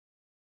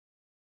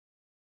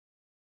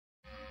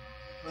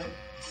Right,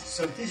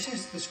 so this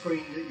is the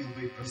screen that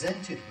you'll be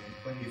presented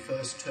with when you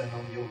first turn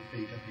on your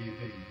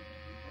BWV.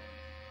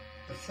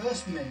 The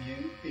first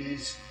menu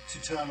is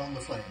to turn on the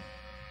flame.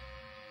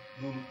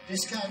 We'll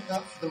discount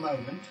that for the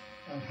moment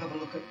and have a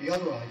look at the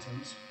other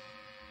items.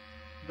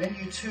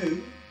 Menu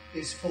 2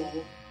 is for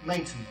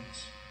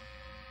maintenance.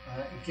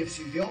 It gives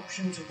you the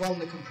option to run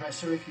the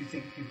compressor if you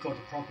think you've got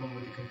a problem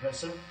with the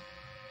compressor.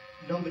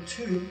 Number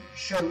 2,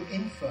 show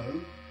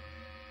info,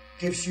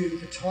 gives you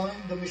the time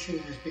the machine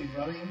has been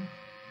running,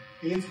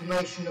 the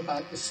information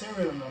about the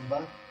serial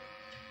number,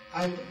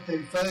 and the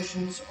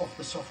versions of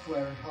the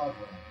software and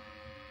hardware.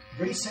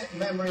 Reset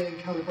memory and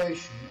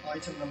calibration,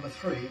 item number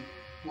 3,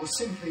 will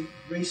simply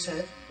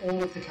reset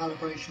all of the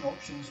calibration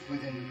options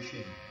within the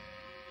machine.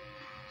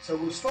 So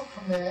we'll stop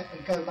from there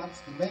and go back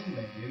to the main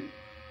menu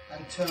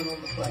and turn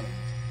on the flame.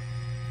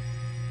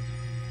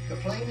 The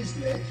flame is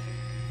lit,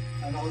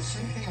 and I'll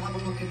simply have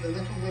a look in the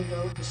little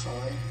window at the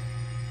side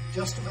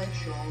just to make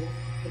sure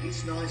that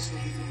it's nice and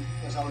even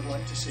as I would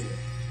like to see it.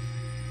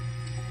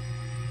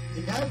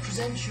 It now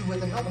presents you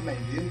with another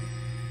menu.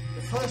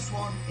 The first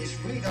one is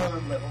read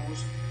iron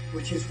levels,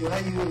 which is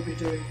where you will be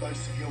doing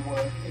most of your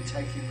work in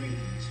taking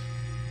readings.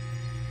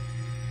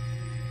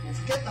 We'll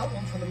forget that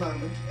one for the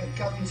moment and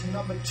go into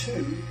number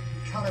 2,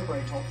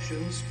 calibrate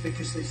options,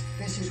 because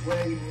this is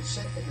where you will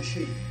set the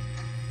machine.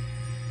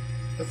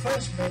 The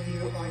first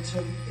menu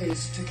item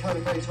is to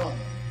calibrate iron,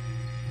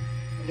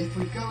 and if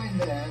we go in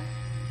there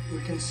we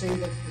can see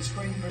that the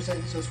screen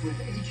presents us with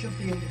each of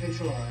the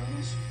individual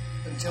ions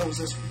and tells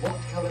us what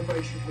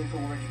calibration we've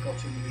already got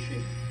in the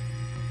machine.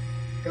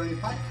 Going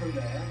back from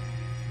there,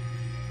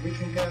 we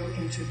can go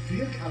into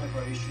view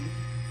calibration.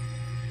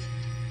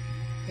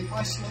 If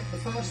I select the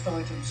first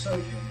item,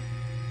 sodium,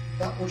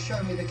 that will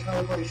show me the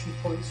calibration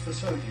points for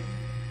sodium.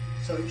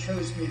 So it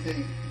shows me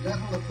the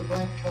level of the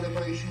blank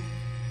calibration,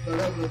 the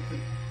level of the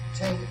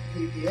 10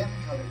 ppm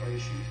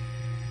calibration,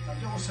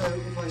 and also,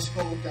 if I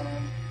scroll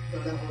down, the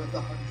level of the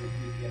 100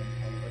 ppm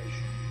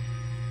calibration.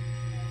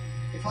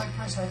 If I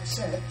press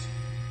accept,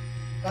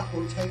 that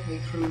will take me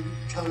through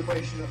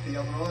calibration of the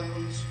other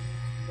ions,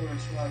 or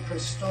if I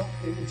press stop,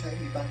 it will take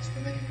me back to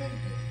the main menu.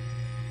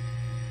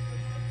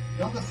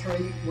 Number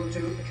 3 will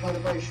do a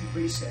calibration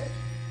reset,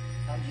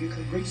 and you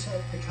can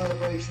reset the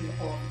calibration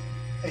on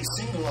a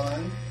single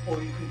ion,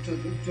 or you can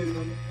do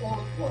them all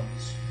at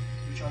once,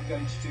 which I'm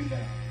going to do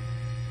now.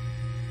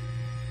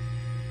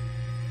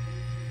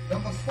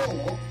 Number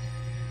 4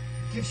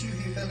 gives you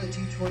the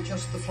ability to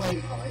adjust the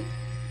flame height.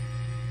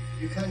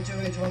 You can do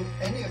it on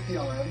any of the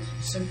ions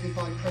simply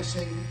by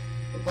pressing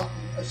the button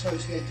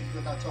associated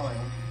with that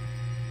ion,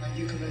 and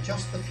you can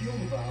adjust the fuel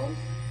valve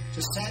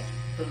to set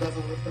the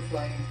level of the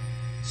flame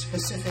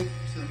specific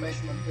to the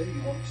measurement that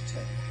you want to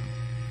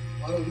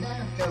take. I will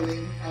now go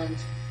in and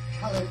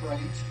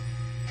calibrate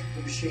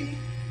the machine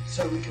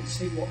so we can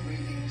see what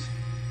readings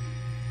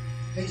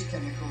these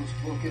chemicals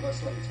will give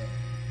us later.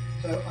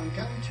 So I'm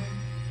going to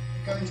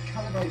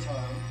calibrate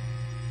ion,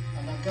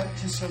 and I'm going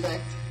to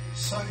select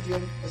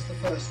sodium as the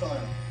first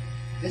ion.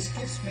 This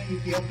gives me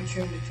the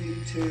opportunity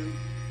to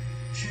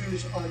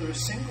choose either a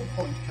single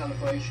point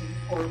calibration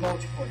or a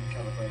multi-point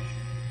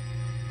calibration.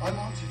 I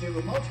want to do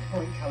a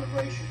multi-point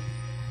calibration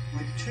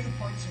with 2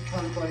 points of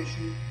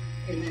calibration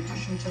in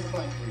addition to the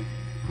blank reading.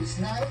 It's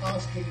now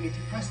asking me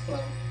to press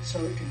blank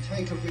so it can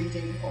take a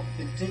reading of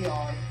the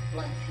DI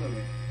blank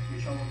fluid,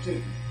 which I will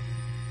do.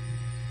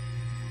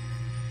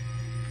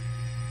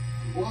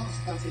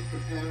 Whilst that is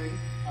preparing,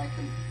 I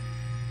can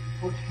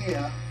put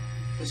here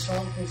the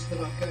samples that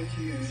I'm going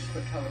to use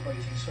for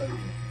calibrating sodium.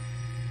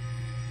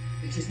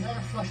 It is now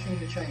flushing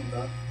the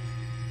chamber,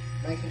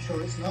 making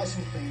sure it's nice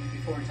and clean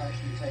before it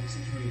actually takes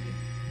its reading.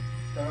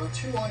 There are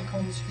 2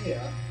 icons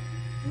here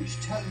which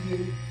tell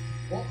you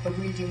what the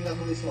reading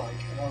level is like,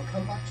 and I'll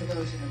come back to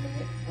those in a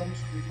minute once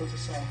we put a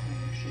sample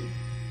in the machine.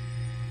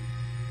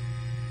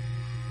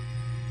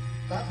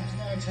 That has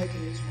now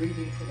taken its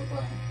reading for the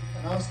blank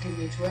and asking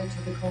me to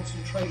enter the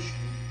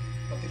concentration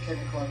of the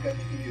chemical I'm going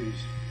to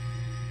use.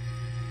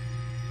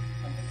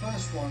 And the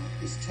first one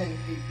is 10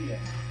 ppm.